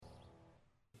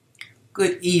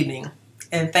Good evening,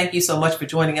 and thank you so much for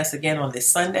joining us again on this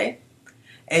Sunday.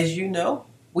 As you know,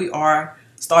 we are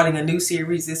starting a new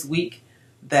series this week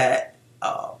that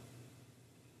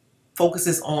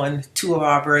focuses on two of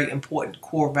our very important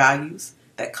core values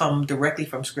that come directly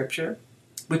from Scripture,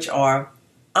 which are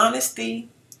honesty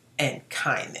and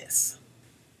kindness.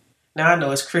 Now, I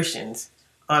know as Christians,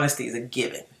 honesty is a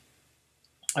given.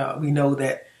 We know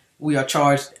that we are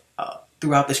charged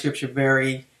throughout the Scripture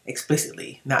very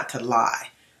explicitly not to lie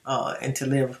and to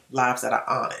live lives that are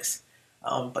honest.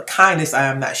 But kindness, I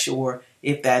am not sure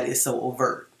if that is so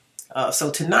overt.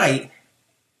 So tonight,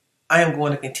 I am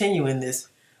going to continue in this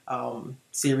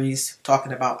series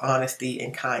talking about honesty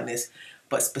and kindness,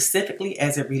 but specifically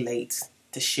as it relates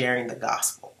to sharing the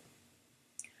gospel.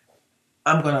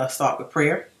 I'm going to start with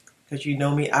prayer because you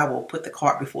know me, I will put the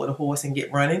cart before the horse and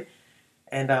get running.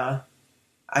 And I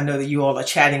know that you all are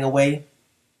chatting away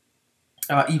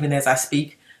even as I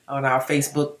speak on our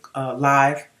Facebook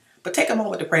Live. But take a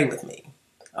moment to pray with me.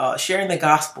 Sharing the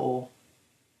gospel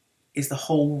is the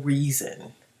whole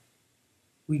reason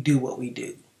we do what we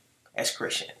do as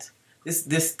Christians.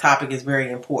 This topic is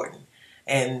very important.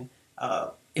 And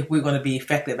if we're going to be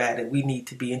effective at it, we need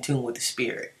to be in tune with the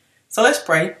Spirit. So let's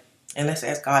pray and let's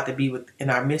ask God to be in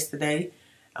our midst today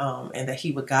and that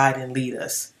He would guide and lead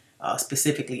us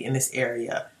specifically in this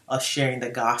area of sharing the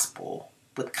gospel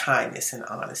with kindness and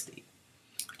honesty.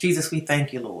 Jesus, we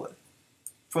thank you, Lord,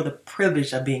 for the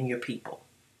privilege of being your people.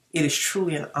 It is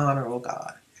truly an honor, oh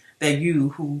God, that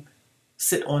you who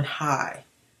sit on high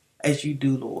as you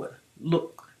do, Lord,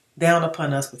 look down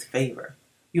upon us with favor.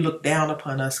 You look down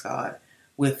upon us, God,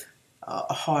 with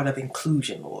a heart of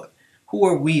inclusion, Lord. Who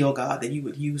are we, oh God, that you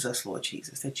would use us, Lord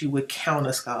Jesus, that you would count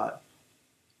us, God,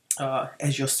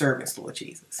 as your servants, Lord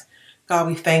Jesus. God,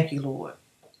 we thank you, Lord,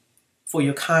 for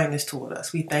your kindness toward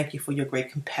us. We thank you for your great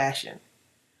compassion.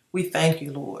 We thank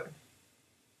you, Lord,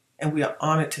 and we are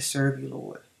honored to serve you,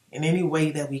 Lord, in any way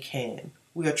that we can.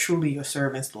 We are truly your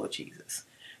servants, Lord Jesus,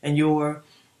 and your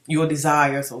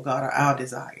desires, oh God, are our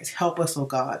desires. Help us, oh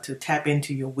God, to tap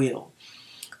into your will,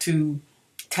 to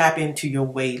tap into your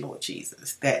way, Lord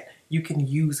Jesus, that you can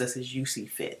use us as you see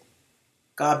fit.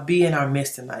 God, be in our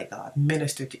midst tonight, God.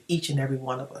 Minister to each and every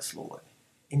one of us, Lord.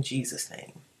 In Jesus'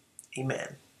 name,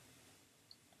 amen.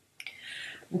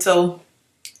 And so,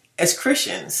 as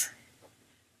Christians,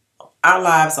 our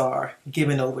lives are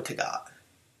given over to God.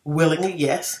 Willingly,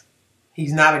 yes.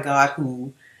 He's not a God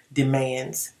who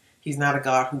demands. He's not a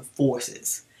God who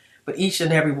forces. But each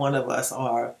and every one of us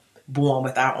are born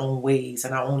with our own ways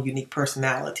and our own unique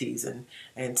personalities.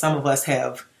 And some of us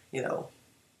have,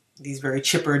 these very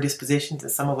chipper dispositions,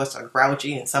 and some of us are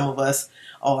grouchy, and some of us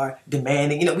are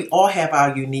demanding. We all have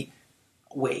our unique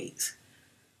ways.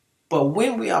 But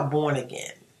when we are born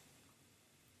again,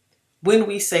 when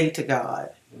we say to God,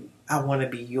 I want to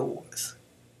be yours,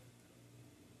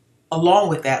 along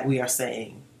with that, we are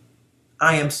saying,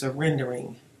 I am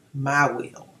surrendering my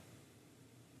will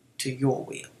to your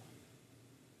will.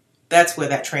 That's where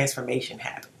that transformation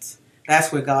happens.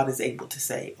 That's where God is able to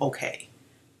say, okay,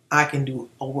 I can do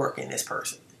a work in this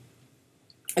person.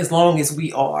 As long as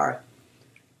we are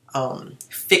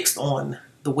fixed on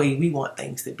the way we want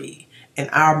things to be and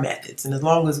our methods, and as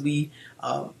long as we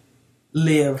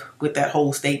live with that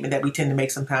whole statement that we tend to make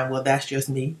sometimes, well, that's just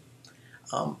me,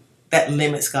 that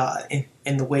limits God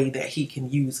in the way that he can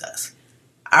use us.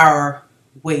 Our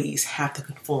ways have to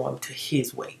conform to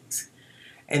his ways.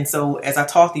 And so as I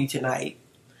talk to you tonight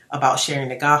about sharing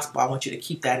the gospel, I want you to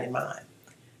keep that in mind.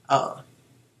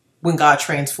 When God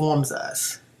transforms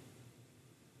us,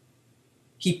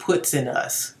 he puts in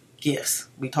us gifts.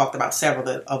 We talked about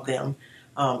several of them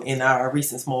in our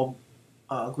recent small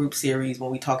group series when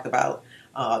we talked about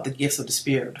the gifts of the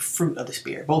Spirit, the fruit of the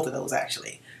Spirit, both of those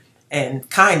actually. And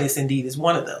kindness indeed is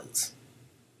one of those.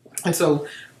 And so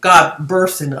God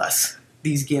births in us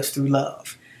these gifts through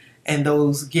love. And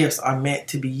those gifts are meant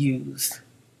to be used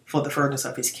for the furtherance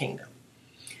of his kingdom.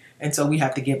 And so we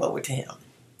have to give over to him.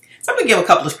 So I'm going to give a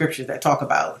couple of scriptures that talk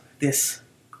about this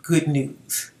good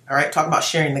news. All right, talk about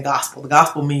sharing the gospel. The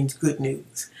gospel means good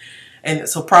news. And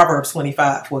so Proverbs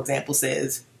 25, for example,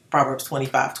 says, Proverbs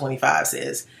 25:25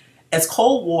 says, as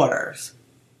cold waters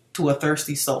to a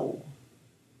thirsty soul,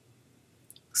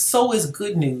 so is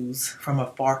good news from a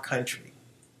far country.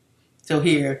 So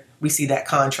here we see that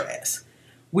contrast.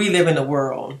 We live in a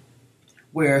world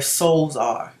where souls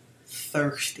are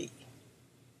thirsty.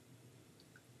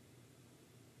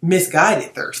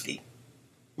 Misguided thirsty,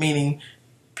 meaning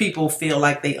people feel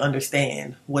like they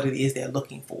understand what it is they're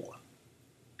looking for.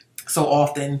 So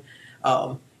often,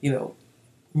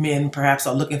 men perhaps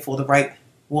are looking for the right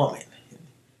woman.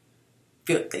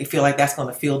 They feel like that's going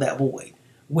to fill that void.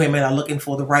 Women are looking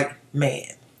for the right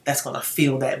man. That's going to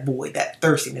fill that void, that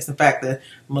thirstiness. In fact, the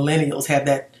millennials have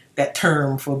that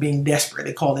term for being desperate.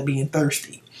 They call it being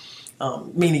thirsty,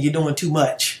 meaning you're doing too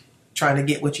much, trying to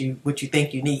get what you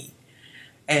think you need.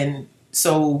 And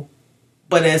so,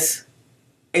 but as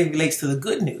it relates to the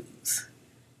good news,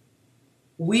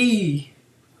 we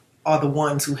are the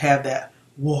ones who have that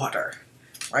water,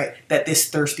 right? That this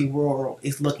thirsty world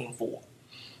is looking for.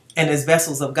 And as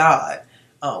vessels of God,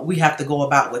 we have to go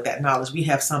about with that knowledge. We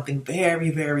have something very,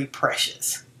 very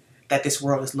precious that this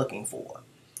world is looking for.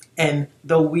 And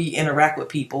though we interact with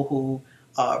people who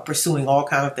are pursuing all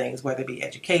kinds of things, whether it be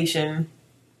education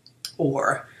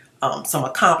or some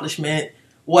accomplishment,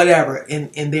 whatever,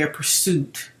 in their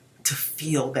pursuit to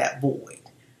fill that void,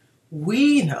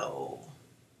 we know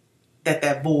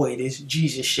that void is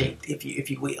Jesus shaped,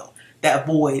 if you will. That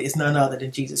void is none other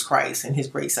than Jesus Christ and his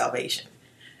great salvation.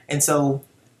 And so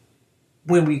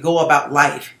when we go about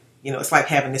life, it's like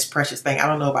having this precious thing. I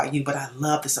don't know about you, but I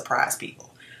love to surprise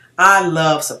people. I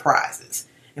love surprises.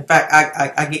 In fact,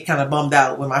 I get kind of bummed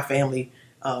out when my family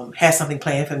has something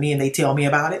planned for me and they tell me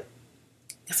about it.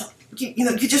 So,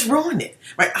 you just ruined it,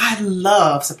 right? I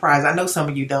love surprises. I know some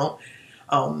of you don't.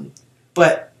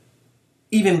 But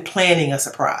even planning a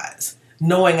surprise,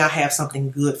 knowing I have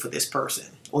something good for this person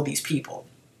or these people,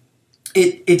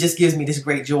 it just gives me this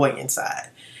great joy inside.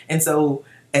 And so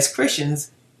as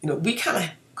Christians, we kind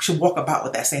of should walk about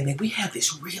with that same thing. We have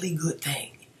this really good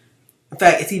thing. In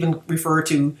fact, it's even referred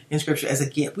to in Scripture as a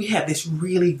gift. We have this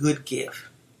really good gift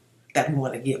that we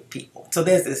want to give people. So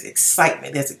there's this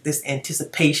excitement, there's this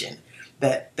anticipation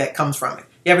that comes from it.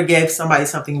 You ever gave somebody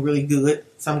something really good,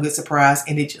 some good surprise,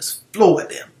 and it just floored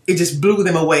them? It just blew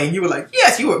them away, and you were like,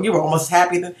 yes, you were almost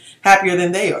happier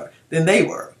than they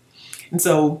were. And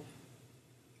so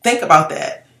think about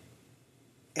that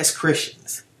as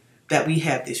Christians, that we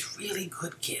have this really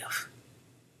good gift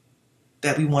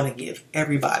that we want to give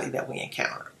everybody that we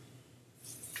encounter.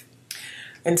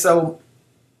 And so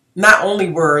not only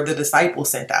were the disciples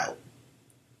sent out,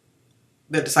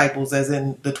 the disciples as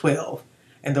in the 12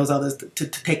 and those others to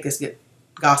take this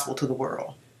gospel to the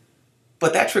world,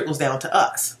 but that trickles down to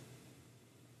us.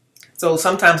 So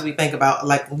sometimes we think about,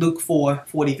 like Luke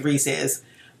 4:43 says,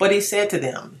 but he said to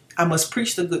them, I must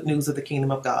preach the good news of the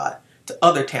kingdom of God to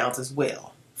other towns as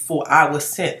well, for I was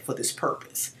sent for this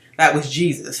purpose. That was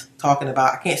Jesus talking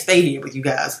about, I can't stay here with you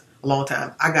guys a long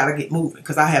time. I got to get moving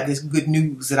because I have this good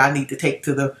news that I need to take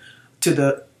to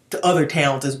other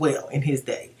towns as well in his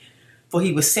day. For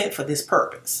he was sent for this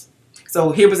purpose.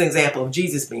 So here was an example of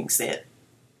Jesus being sent.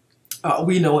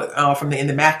 We know it in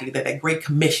the Matthew that great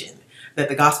commission that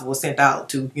the gospel was sent out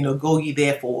to, go ye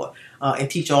therefore and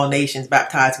teach all nations,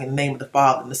 baptizing in the name of the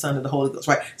Father and the Son and the Holy Ghost,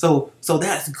 right? So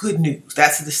that's good news.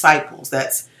 That's the disciples.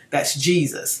 That's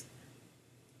Jesus.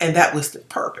 And that was the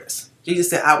purpose. Jesus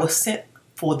said, I was sent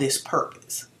for this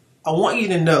purpose. I want you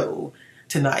to know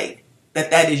tonight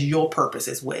that is your purpose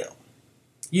as well.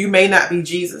 You may not be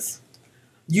Jesus.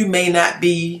 You may not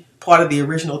be part of the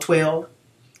original 12.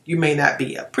 You may not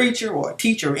be a preacher or a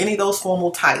teacher or any of those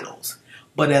formal titles.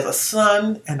 But as a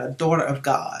son and a daughter of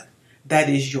God, that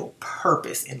is your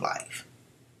purpose in life,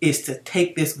 is to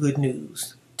take this good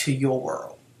news to your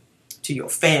world, to your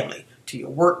family, to your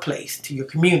workplace, to your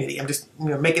community. I'm just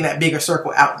making that bigger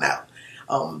circle out now.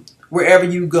 Wherever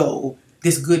you go,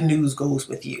 this good news goes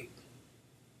with you.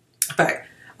 In fact,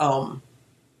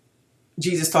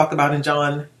 Jesus talked about in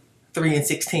John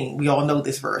 3:16, we all know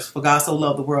this verse, for God so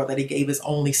loved the world that he gave his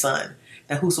only son,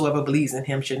 that whosoever believes in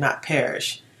him should not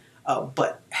perish,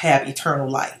 but have eternal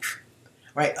life.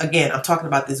 Right? Again, I'm talking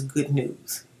about this good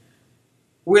news.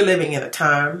 We're living in a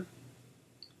time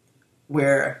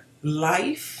where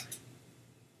life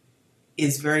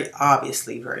is very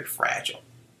obviously very fragile.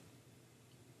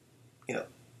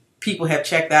 People have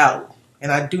checked out,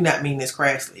 and I do not mean this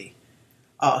crassly,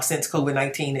 since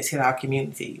COVID-19 has hit our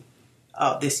community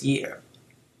this year.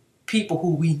 People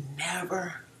who we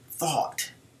never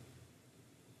thought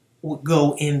would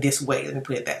go in this way, let me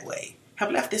put it that way, have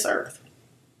left this earth.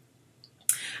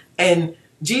 And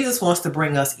Jesus wants to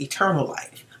bring us eternal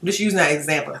life. I'm just using that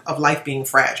example of life being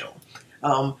fragile.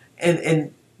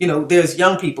 And there's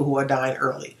young people who are dying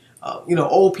early.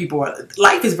 Old people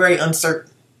life is very uncertain.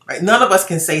 Right? None of us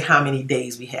can say how many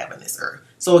days we have on this earth.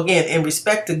 So again, in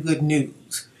respect to good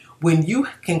news, when you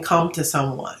can come to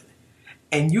someone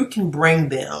and you can bring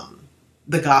them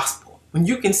the gospel, when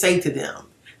you can say to them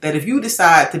that if you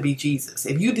decide to be Jesus,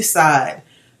 if you decide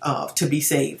to be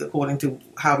saved, according to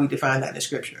how we define that in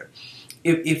Scripture,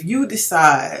 if you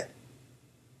decide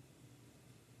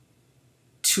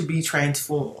to be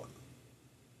transformed,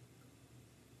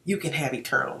 you can have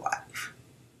eternal life.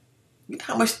 You know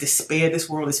how much despair this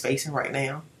world is facing right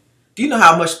now? Do you know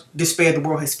how much despair the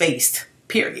world has faced,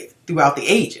 period, throughout the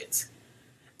ages?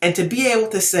 And to be able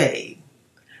to say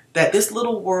that this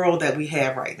little world that we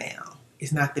have right now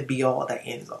is not the be-all that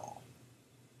ends all.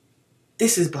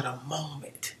 This is but a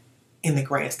moment in the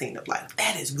grand scheme of life.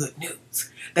 That is good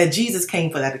news. That Jesus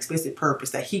came for that explicit purpose,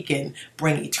 that he can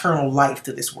bring eternal life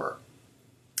to this world.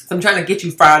 So I'm trying to get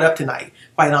you fired up tonight,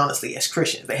 quite honestly, as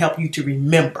Christians, to help you to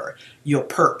remember your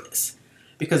purpose.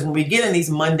 Because when we get in these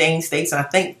mundane states, and I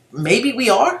think maybe we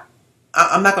are,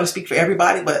 I'm not going to speak for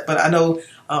everybody, but I know,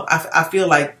 I feel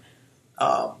like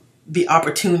the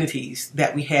opportunities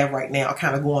that we have right now are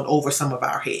kind of going over some of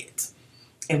our heads.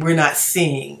 And we're not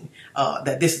seeing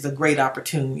that this is a great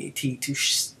opportunity to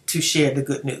share the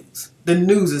good news. The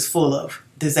news is full of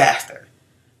disaster.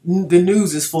 The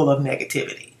news is full of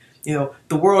negativity. You know,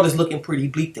 the world is looking pretty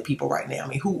bleak to people right now. I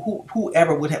mean,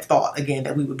 whoever would have thought, again,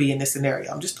 that we would be in this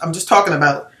scenario? I'm just talking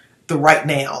about the right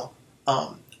now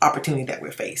opportunity that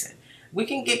we're facing. We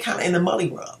can get kind of in the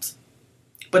mully rubs.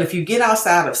 But if you get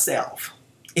outside of self,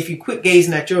 if you quit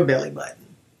gazing at your belly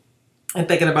button and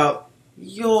thinking about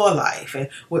your life and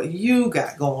what you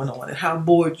got going on and how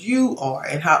bored you are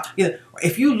and how, you know,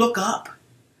 if you look up,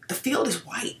 the field is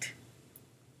white.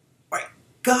 Right?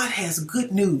 God has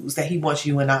good news that he wants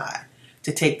you and I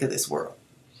to take to this world.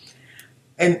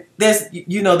 And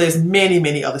there's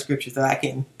many other scriptures that I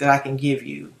can give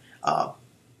you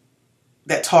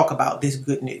that talk about this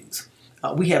good news.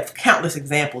 We have countless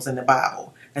examples in the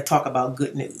Bible that talk about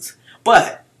good news.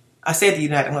 But I said to you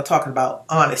tonight, I'm going to talk about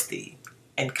honesty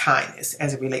and kindness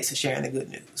as it relates to sharing the good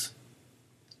news.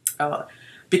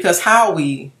 Because how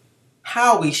we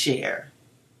share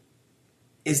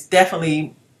is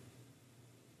definitely,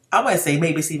 I might say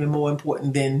maybe it's even more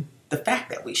important than the fact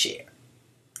that we share.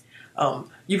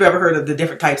 You've ever heard of the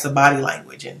different types of body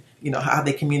language and, you know, how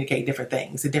they communicate different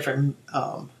things, the different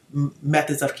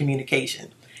methods of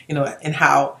communication, you know, and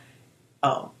how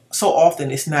so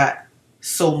often it's not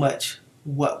so much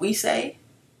what we say,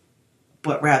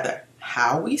 but rather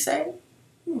how we say.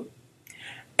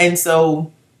 And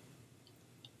so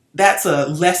that's a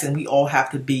lesson we all have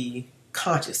to be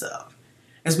conscious of.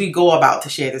 As we go about to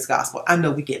share this gospel, I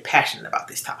know we get passionate about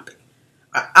this topic.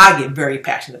 I get very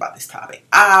passionate about this topic.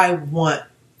 I want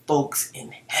folks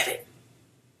in heaven.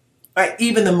 Right?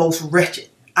 Even the most wretched,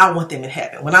 I want them in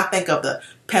heaven. When I think of the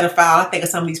pedophile, I think of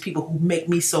some of these people who make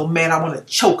me so mad, I want to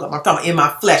choke them. I'm talking in my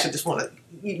flesh. I just want to.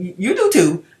 You do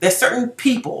too. There's certain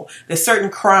people, there's certain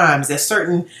crimes, there's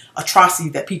certain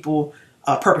atrocities that people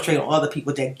perpetrate on other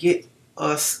people that get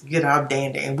our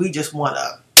dander, and we just want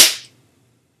to.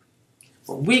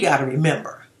 But we got to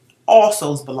remember, all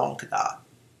souls belong to God.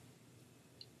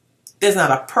 There's not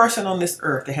a person on this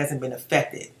earth that hasn't been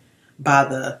affected by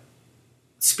the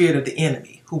spirit of the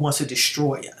enemy who wants to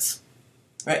destroy us.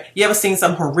 Right? You ever seen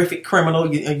some horrific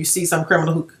criminal? You see some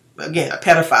criminal who, again, a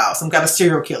pedophile, some kind of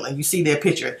serial killer, and you see their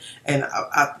picture. And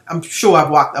I'm sure I've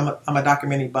watched. I'm a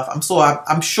documentary buff.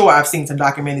 I'm sure I've seen some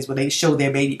documentaries where they show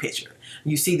their baby picture.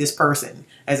 You see this person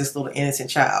as this little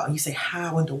innocent child, and you say,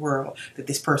 "How in the world did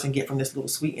this person get from this little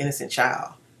sweet innocent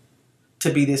child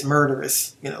to be this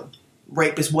murderous,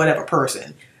 rapist, whatever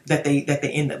person that they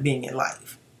end up being in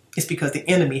life?" It's because the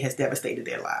enemy has devastated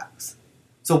their lives.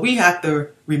 So we have to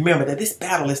remember that this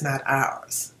battle is not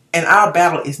ours, and our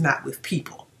battle is not with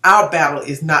people. Our battle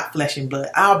is not flesh and blood.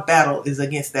 Our battle is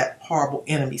against that horrible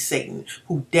enemy, Satan,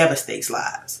 who devastates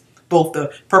lives, both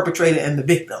the perpetrator and the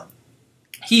victim.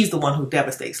 He's the one who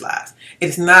devastates lives.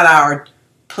 It's not our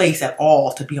place at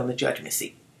all to be on the judgment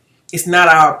seat. It's not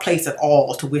our place at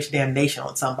all to wish damnation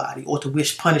on somebody or to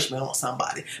wish punishment on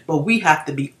somebody. But we have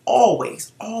to be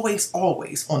always, always,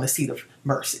 always on the seat of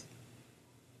mercy.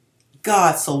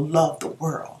 God so loved the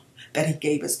world that he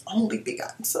gave his only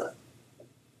begotten son.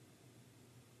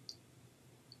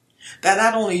 That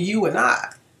not only you and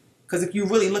I, because if you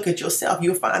really look at yourself,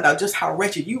 you'll find out just how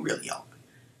wretched you really are.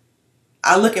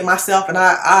 I look at myself and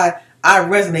I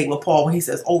resonate with Paul when he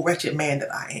says, "Oh, wretched man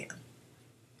that I am.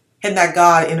 Had not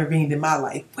God intervened in my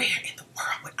life, where in the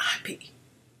world would I be?"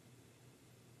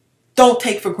 Don't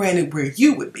take for granted where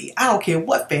you would be. I don't care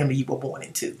what family you were born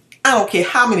into. I don't care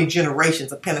how many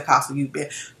generations of Pentecostal you've been.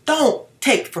 Don't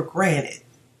take for granted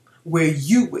where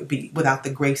you would be without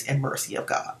the grace and mercy of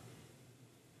God.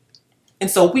 And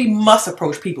so we must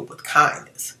approach people with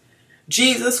kindness.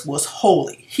 Jesus was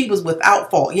holy. He was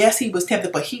without fault. Yes, he was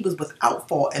tempted, but he was without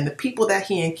fault. And the people that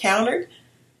he encountered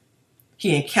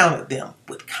them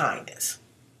with kindness.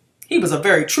 He was a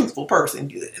very truthful person.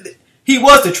 He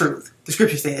was the truth. The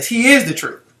scripture says he is the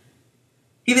truth.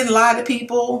 He didn't lie to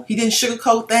people. He didn't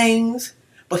sugarcoat things.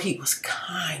 but he was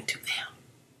kind to them.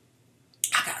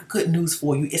 I got good news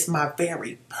for you. It's my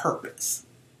very purpose.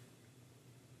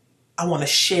 I want to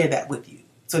share that with you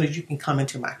so that you can come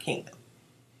into my kingdom.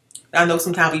 I know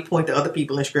sometimes we point to other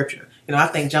people in scripture. I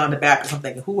think John the Baptist. I'm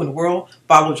thinking, who in the world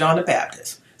followed John the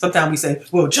Baptist? Sometimes we say,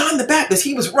 well, John the Baptist,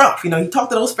 he was rough. He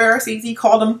talked to those Pharisees. He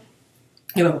called them,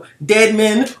 dead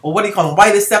men, or what do you call them?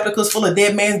 White sepulchres full of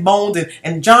dead man's bones.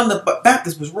 And John the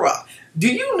Baptist was rough. Do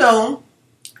you know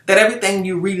that everything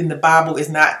you read in the Bible is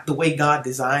not the way God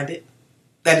designed it?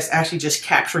 That it's actually just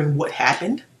capturing what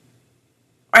happened?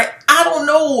 Right? I don't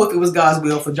know if it was God's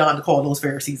will for John to call those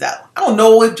Pharisees out. I don't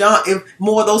know if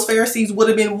more of those Pharisees would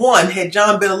have been won had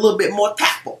John been a little bit more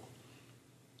tactful.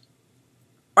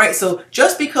 Right? So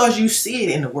just because you see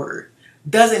it in the word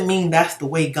doesn't mean that's the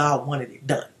way God wanted it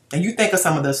done. And you think of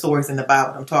some of the stories in the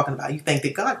Bible I'm talking about. You think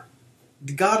that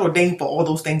God ordained for all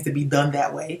those things to be done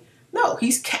that way? No,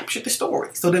 he's captured the story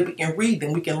so that we can read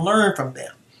them, we can learn from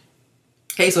them.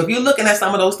 Okay, so if you're looking at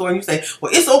some of those stories, you say,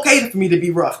 well, it's okay for me to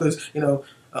be rough because,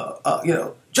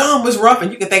 John was rough,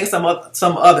 and you can think of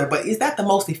some other, but is that the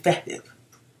most effective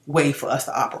way for us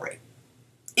to operate?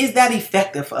 Is that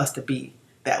effective for us to be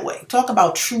that way? Talk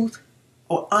about truth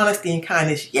or honesty and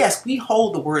kindness. Yes, we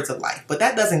hold the words of life, but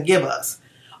that doesn't give us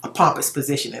a pompous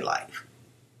position in life.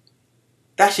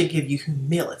 That should give you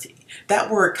humility.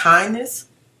 That word kindness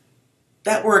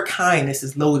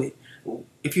is loaded.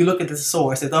 If you look at the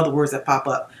source, there's other words that pop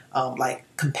up, like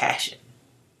compassion.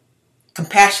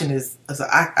 Compassion is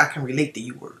I can relate to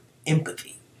you word.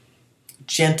 Empathy,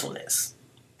 gentleness,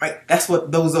 right? That's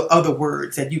what those are other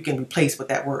words that you can replace with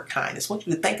that word kindness. I want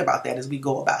you to think about that as we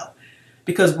go about.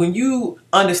 Because when you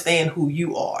understand who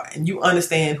you are, and you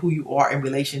understand who you are in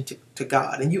relation to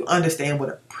God, and you understand what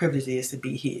a privilege it is to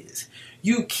be his,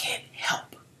 you can't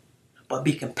help but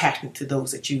be compassionate to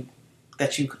those that you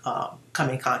come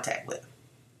in contact with.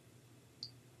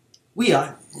 We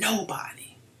are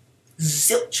nobody.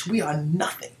 Zilch. We are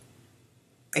nothing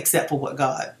except for what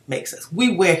God makes us.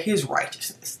 We wear his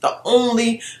righteousness. The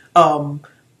only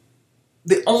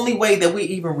way that we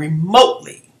even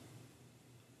remotely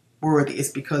worthy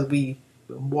is because we've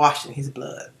been washed in his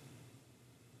blood.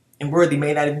 And worthy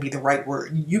may not even be the right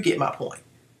word. You get my point.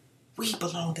 We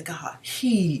belong to God.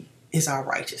 He is our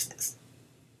righteousness.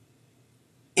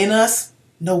 In us,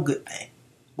 no good thing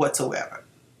whatsoever.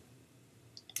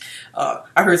 I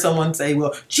heard someone say,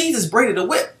 well, Jesus braided a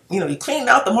whip. He cleaned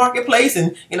out the marketplace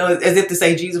and, as if to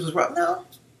say Jesus was rough. No,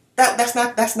 that's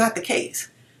not the case.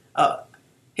 That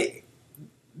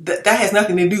has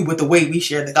nothing to do with the way we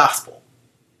share the gospel.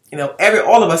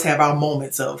 All of us have our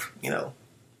moments of,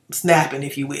 snapping,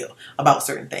 if you will, about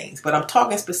certain things. But I'm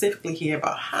talking specifically here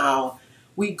about how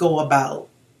we go about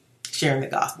sharing the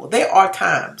gospel. There are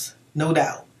times, no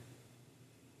doubt,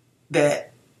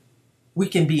 that we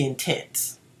can be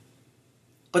intense.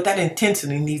 But that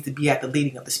intensity needs to be at the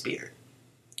leading of the Spirit.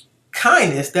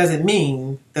 Kindness doesn't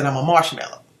mean that I'm a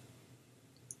marshmallow.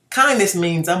 Kindness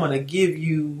means I'm going to give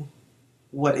you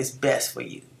what is best for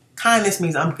you. Kindness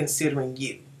means I'm considering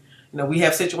you. We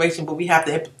have situations where we have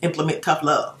to implement tough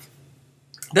love.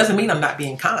 Doesn't mean I'm not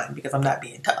being kind because I'm not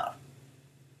being tough.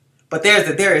 But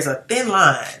there is a thin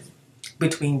line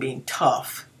between being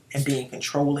tough and being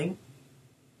controlling,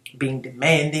 being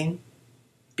demanding,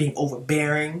 being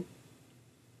overbearing,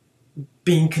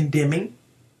 being condemning,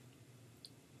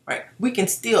 right?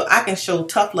 I can show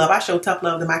tough love. I show tough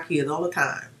love to my kids all the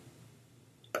time.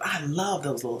 But I love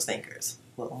those little stinkers.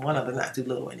 Well, one of them not too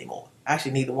little anymore.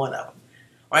 Actually, neither one of them,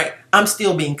 right? I'm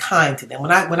still being kind to them.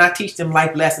 When I teach them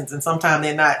life lessons, and sometimes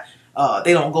they're not,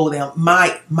 they don't go there.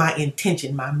 My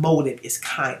intention, my motive is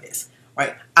kindness,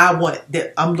 right? I'm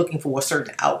looking for a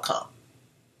certain outcome.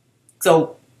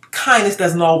 So kindness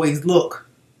doesn't always look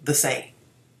the same.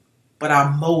 But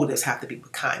our motives have to be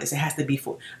with kindness. It has to be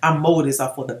our motives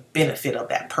are for the benefit of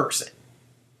that person,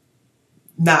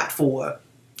 not for,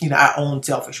 our own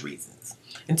selfish reasons.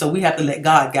 And so we have to let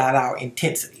God guide our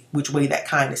intensity, which way that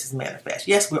kindness is manifest.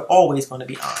 Yes, we're always going to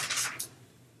be honest.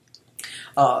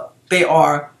 There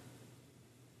are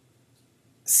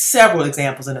several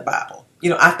examples in the Bible.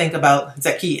 I think about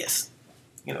Zacchaeus.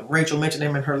 Rachel mentioned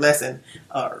him in her lesson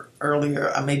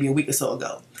earlier, maybe a week or so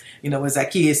ago. When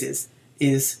Zacchaeus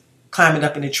is climbing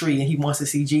up in a tree and he wants to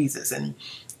see Jesus, and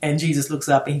Jesus looks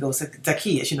up and he goes,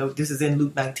 Zacchaeus, this is in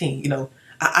Luke 19,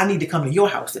 I need to come to your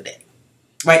house today,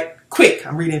 right? Quick,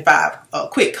 I'm reading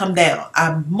 5, quick, come down.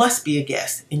 I must be a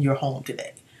guest in your home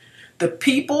today. The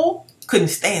people couldn't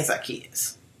stand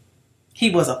Zacchaeus. He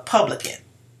was a publican.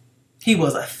 He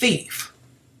was a thief,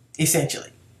 essentially.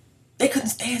 They couldn't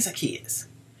stand Zacchaeus.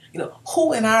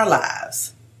 Who in our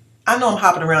lives I know I'm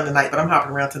hopping around tonight, but I'm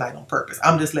hopping around tonight on purpose.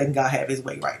 I'm just letting God have his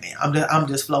way right now. I'm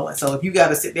just flowing. So if you got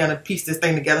to sit down and piece this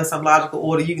thing together in some logical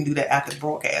order, you can do that after the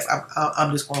broadcast.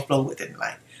 I'm just going to flow with it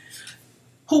tonight.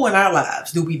 Who in our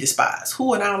lives do we despise?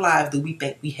 Who in our lives do we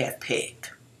think we have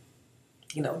pegged?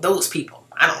 You know, those people.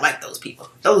 I don't like those people.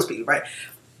 Those people, right?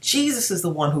 Jesus is the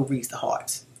one who reads the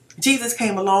hearts. Jesus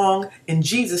came along and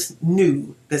Jesus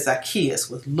knew that Zacchaeus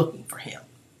was looking for him.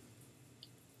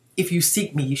 If you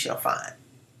seek me, you shall find.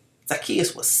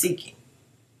 Zacchaeus was seeking.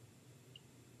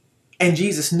 And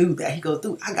Jesus knew that. He goes,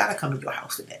 dude, I got to come to your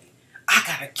house today. I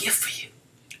got a gift for you.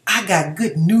 I got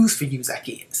good news for you,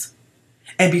 Zacchaeus.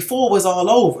 And before it was all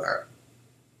over,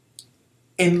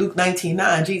 in Luke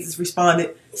 19:9, Jesus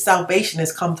responded, salvation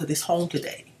has come to this home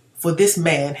today. For this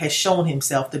man has shown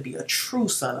himself to be a true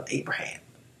son of Abraham.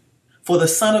 For the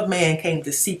Son of Man came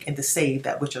to seek and to save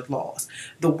that which was lost.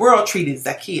 The world treated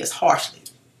Zacchaeus harshly.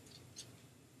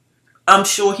 I'm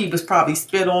sure he was probably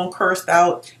spit on, cursed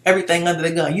out, everything under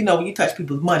the gun. You know, when you touch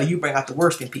people's money, you bring out the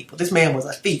worst in people. This man was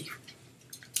a thief.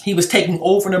 He was taking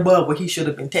over and above what he should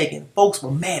have been taking. Folks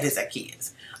were mad at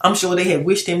Zacchaeus. I'm sure they had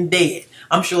wished him dead.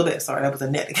 I'm sure that, sorry, that was a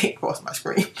net that came across my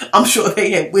screen. I'm sure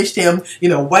they had wished him,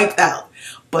 wiped out.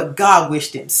 But God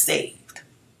wished him saved.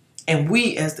 And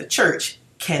we as the church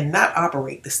cannot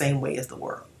operate the same way as the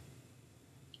world.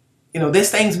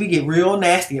 There's things we get real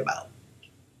nasty about.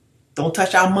 Don't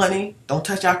touch our money. Don't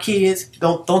touch our kids.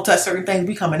 Don't touch certain things.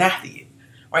 We coming after you,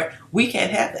 right? We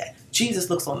can't have that. Jesus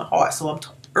looks on the heart. So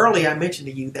earlier I mentioned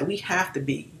to you that we have to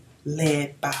be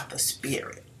led by the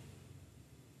Spirit.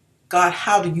 God,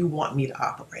 how do you want me to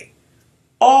operate?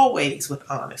 Always with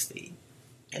honesty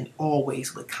and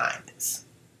always with kindness,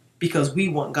 because we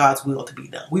want God's will to be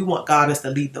done. We want God us to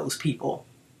lead those people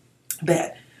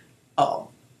that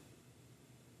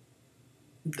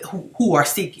who are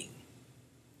seeking.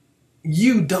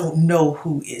 You don't know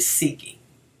who is seeking.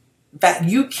 In fact,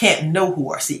 you can't know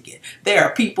who are seeking. There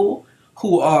are people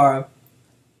who are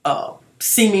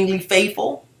seemingly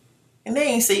faithful, and they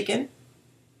ain't seeking.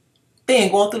 They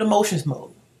ain't going through the motions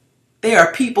mode. There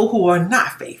are people who are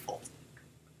not faithful,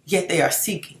 yet they are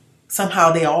seeking.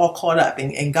 Somehow they are all caught up,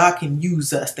 and God can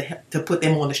use us to put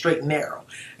them on the straight and narrow.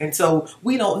 And so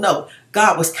we don't know.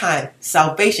 God was kind.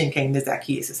 Salvation came to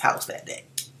Zacchaeus' house that day.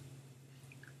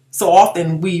 So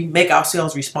often we make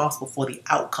ourselves responsible for the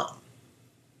outcome.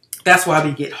 That's why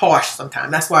we get harsh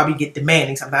sometimes. That's why we get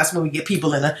demanding sometimes. That's when we get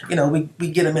people in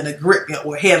we get them in a grip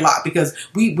or a headlock, because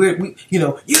we're you're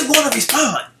going to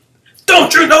respond.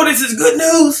 Don't you know this is good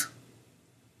news?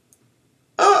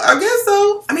 I guess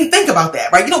so. I mean, think about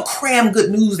that, right? You don't cram good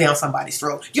news down somebody's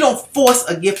throat. You don't force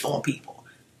a gift on people.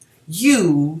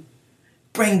 You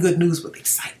bring good news with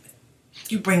excitement.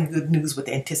 You bring good news with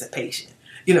anticipation.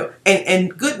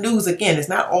 And good news, again, is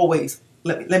not always,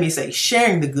 let me say,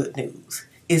 sharing the good news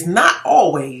is not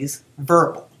always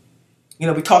verbal.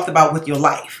 We talked about with your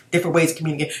life, different ways to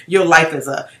communicate. Your life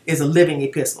is a living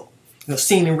epistle,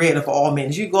 seen and read of all men.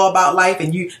 As you go about life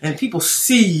and people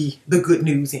see the good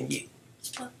news in you.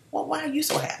 Well, why are you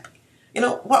so happy?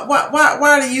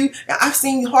 Why do you, I've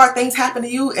seen hard things happen to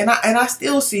you, and I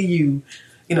still see you,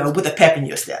 with a pep in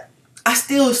your step. I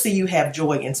still see you have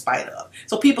joy in spite of.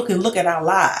 So people can look at our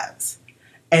lives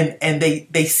and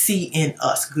they see in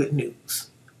us good news,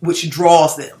 which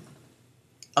draws them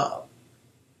to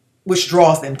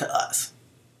us.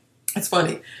 It's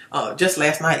funny. Just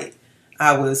last night,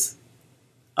 I was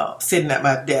sitting at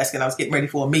my desk and I was getting ready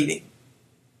for a meeting.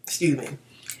 Excuse me.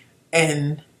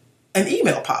 And an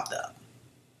email popped up.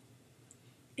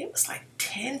 It was like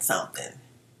 10 something.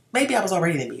 Maybe I was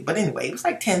already in the meeting, but anyway, it was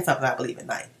like 10 something, I believe, at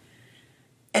night.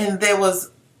 And there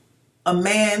was a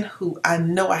man who I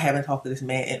know I haven't talked to this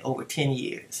man in over 10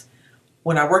 years.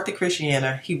 When I worked at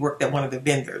Christiana, he worked at one of the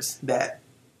vendors that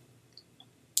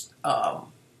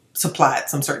supplied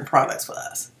some certain products for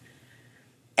us.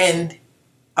 And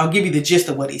I'll give you the gist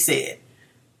of what he said.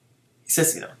 He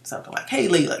says, something like, hey,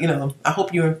 Leila, I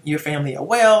hope you and your family are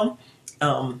well.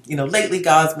 Lately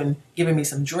God's been giving me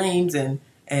some dreams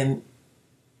and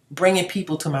bringing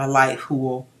people to my life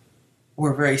who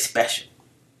were very special.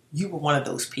 You were one of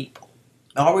those people.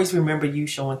 I always remember you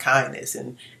showing kindness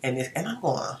and I'm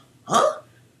going, huh?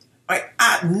 Right?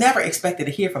 I never expected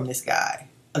to hear from this guy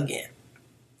again.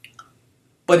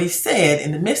 But he said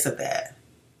in the midst of that,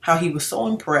 how he was so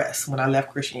impressed when I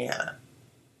left Christiana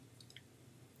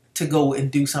to go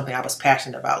and do something I was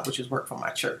passionate about, which was work for my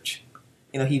church.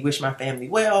 He wished my family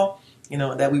well,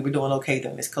 that we were doing okay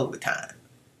during this COVID time.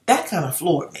 That kind of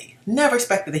floored me. Never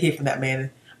expected to hear from that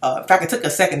man. In fact, it took a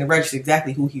second to register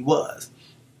exactly who he was.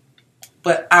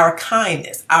 But our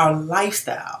kindness, our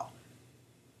lifestyle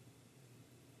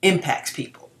impacts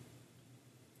people.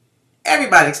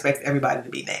 Everybody expects everybody to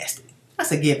be nasty.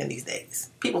 That's a given these days.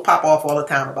 People pop off all the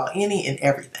time about any and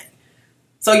everything.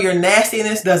 So your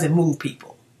nastiness doesn't move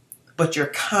people, but your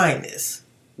kindness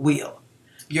will.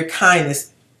 Your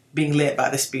kindness being led by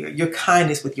the Spirit, your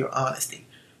kindness with your honesty,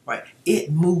 right?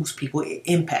 It moves people, it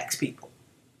impacts people.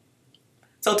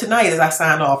 So tonight, as I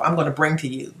sign off, I'm going to bring to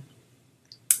you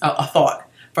a thought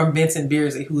from Vincent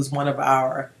Beardsley, who is one of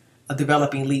our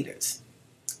developing leaders.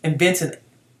 And Vincent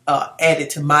added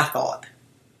to my thought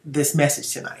this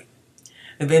message tonight.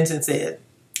 And Vincent said,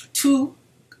 two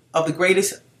of the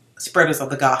greatest spreaders of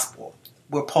the gospel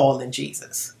were Paul and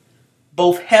Jesus.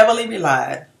 Both heavily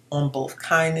relied on both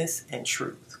kindness and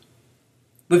truth.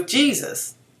 With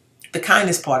Jesus, the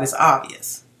kindness part is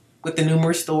obvious, with the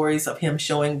numerous stories of him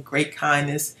showing great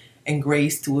kindness and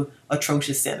grace to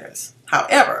atrocious sinners.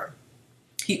 However,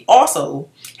 he also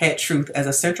had truth as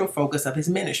a central focus of his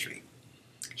ministry.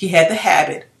 He had the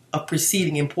habit of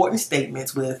preceding important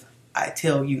statements with, "I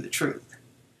tell you the truth."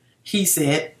 He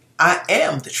said, "I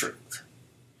am the truth."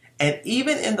 And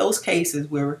even in those cases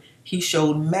where he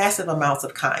showed massive amounts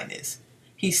of kindness,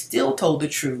 he still told the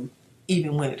truth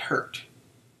even when it hurt.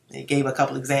 And he gave a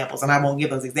couple examples, and I won't give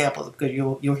those examples because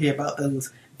you'll hear about those.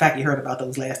 In fact, you heard about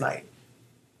those last night.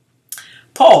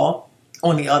 Paul,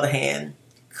 on the other hand,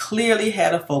 clearly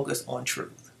had a focus on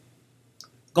truth,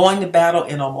 going to battle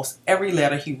in almost every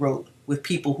letter he wrote with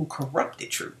people who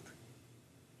corrupted truth.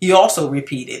 He also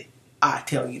repeated, "I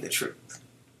tell you the truth,"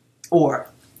 or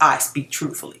 "I speak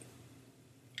truthfully,"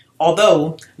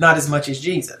 although not as much as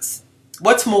Jesus.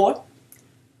 What's more,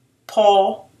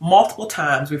 Paul multiple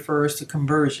times refers to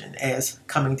conversion as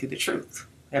coming to the truth.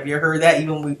 Have you ever heard that?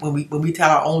 Even when we tell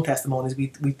our own testimonies,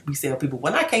 we say to people,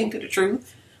 "When I came to the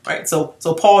truth," right? So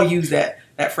Paul used that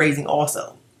phrasing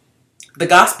also. The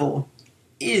gospel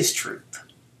is truth,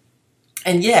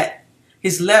 and yet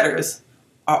his letters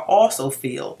are also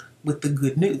filled with the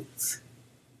good news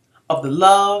of the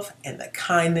love and the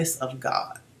kindness of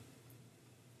God.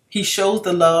 He shows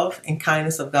the love and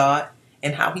kindness of God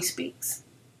in how he speaks.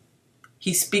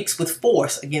 He speaks with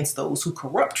force against those who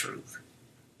corrupt truth,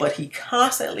 but he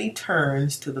constantly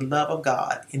turns to the love of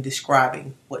God in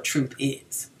describing what truth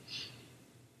is.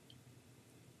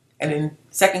 And in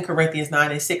 2 Corinthians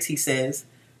 9:6, he says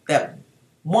that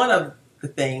one of the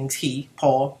things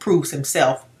Paul, proves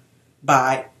himself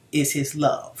by is his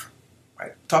love.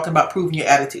 Right? Talking about proving your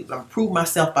attitude. I'm going to prove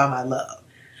myself by my love.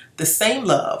 The same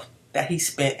love that he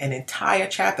spent an entire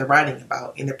chapter writing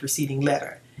about in the preceding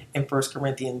letter in 1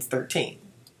 Corinthians 13.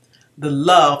 The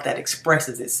love that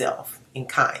expresses itself in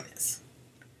kindness.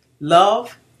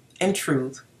 Love and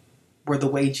truth were the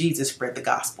way Jesus spread the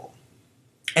gospel,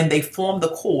 and they formed the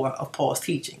core of Paul's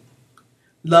teaching.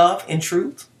 Love and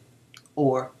truth,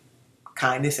 or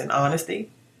kindness and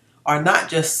honesty, are not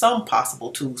just some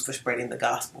possible tools for spreading the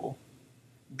gospel.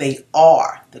 They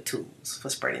are the tools for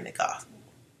spreading the gospel.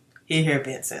 Here,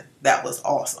 Vincent. That was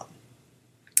awesome.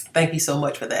 Thank you so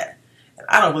much for that. And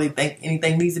I don't really think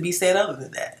anything needs to be said other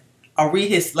than that. I'll read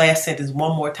his last sentence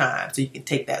one more time so you can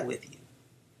take that with you.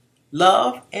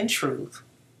 Love and truth,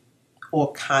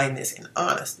 or kindness and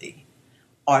honesty,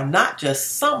 are not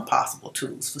just some possible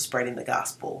tools for spreading the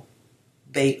gospel.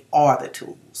 They are the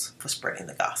tools for spreading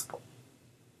the gospel.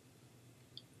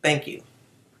 Thank you.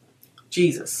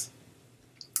 Jesus,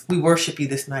 we worship you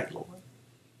this night, Lord.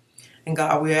 And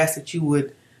God, we ask that you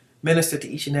would minister to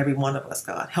each and every one of us,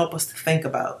 God. Help us to think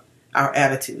about our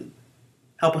attitude.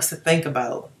 Help us to think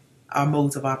about our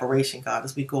modes of operation, God,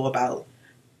 as we go about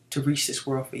to reach this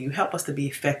world for you. Help us to be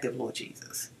effective, Lord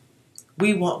Jesus.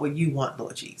 We want what you want,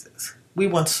 Lord Jesus. We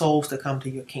want souls to come to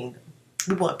your kingdom.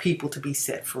 We want people to be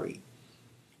set free.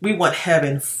 We want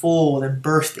heaven full and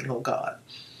bursting, oh God,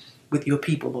 with your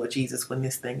people, Lord Jesus, when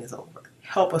this thing is over.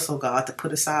 Help us, oh God, to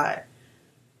put aside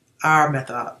our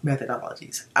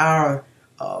methodologies, our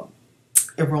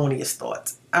erroneous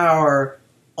thoughts, our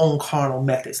own carnal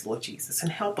methods, Lord Jesus,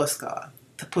 and help us, God,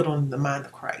 to put on the mind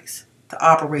of Christ, to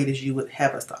operate as you would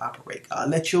have us to operate, God.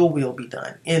 Let your will be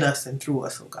done in us and through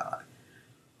us, oh God.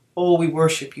 Oh, we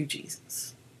worship you,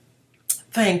 Jesus.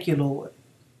 Thank you, Lord.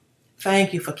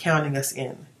 Thank you for counting us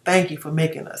in. Thank you for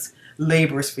making us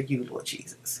laborers for you, Lord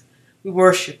Jesus. We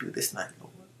worship you this night,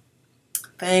 Lord.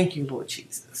 Thank you, Lord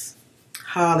Jesus.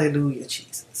 Hallelujah,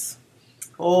 Jesus.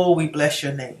 Oh, we bless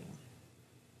your name.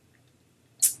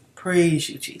 Praise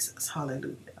you, Jesus.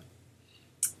 Hallelujah.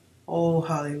 Oh,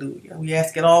 hallelujah. We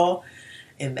ask it all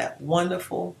in that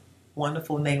wonderful,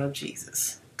 wonderful name of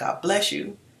Jesus. God bless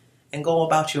you, and go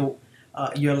about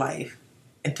your life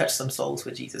and touch some souls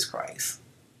for Jesus Christ.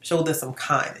 Show them some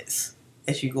kindness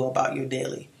as you go about your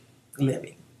daily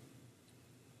living.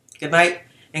 Good night,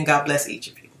 and God bless each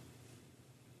of you.